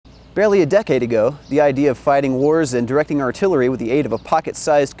Barely a decade ago, the idea of fighting wars and directing artillery with the aid of a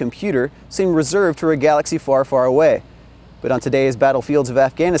pocket-sized computer seemed reserved for a galaxy far, far away. But on today's battlefields of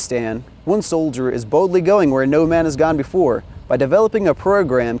Afghanistan, one soldier is boldly going where no man has gone before by developing a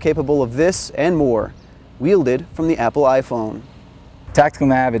program capable of this and more, wielded from the Apple iPhone. Tactical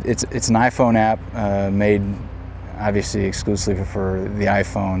Nav, it's an iPhone app made obviously exclusively for the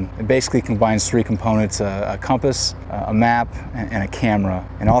iPhone. It basically combines three components: a compass, a map, and a camera.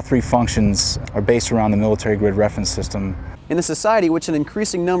 And all three functions are based around the military grid reference system. In a society in which an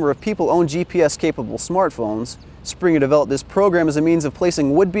increasing number of people own GPS-capable smartphones, Springer developed this program as a means of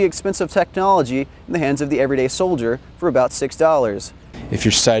placing would-be expensive technology in the hands of the everyday soldier for about $6. If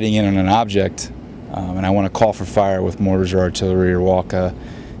you're sighting in on an object, and I want to call for fire with mortars or artillery, or walk a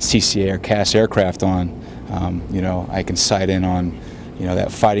CCA or CAS aircraft on, I can sight in on,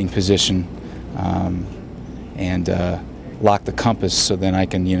 that fighting position, and lock the compass, so then I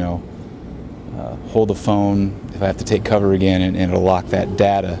can, hold the phone if I have to take cover again, and it'll lock that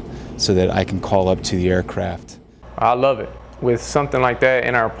data so that I can call up to the aircraft. I love it. With something like that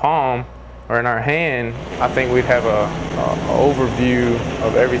in our palm or in our hand, I think we'd have an overview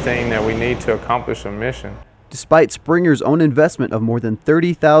of everything that we need to accomplish a mission. Despite Springer's own investment of more than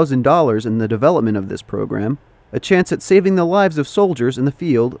 $30,000 in the development of this program, a chance at saving the lives of soldiers in the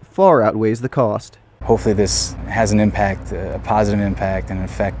field far outweighs the cost. Hopefully this has an impact, a positive impact and an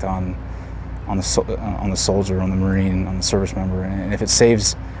effect on the soldier, on the Marine, on the service member. And if it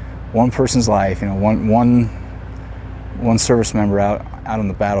saves one person's life, one service member out on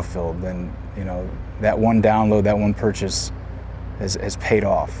the battlefield, then that one download, that one purchase has paid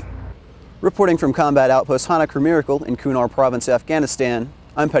off. Reporting from Combat Outpost Hanak Miracle in Kunar Province, Afghanistan,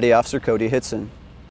 I'm Petty Officer Cody Hitson.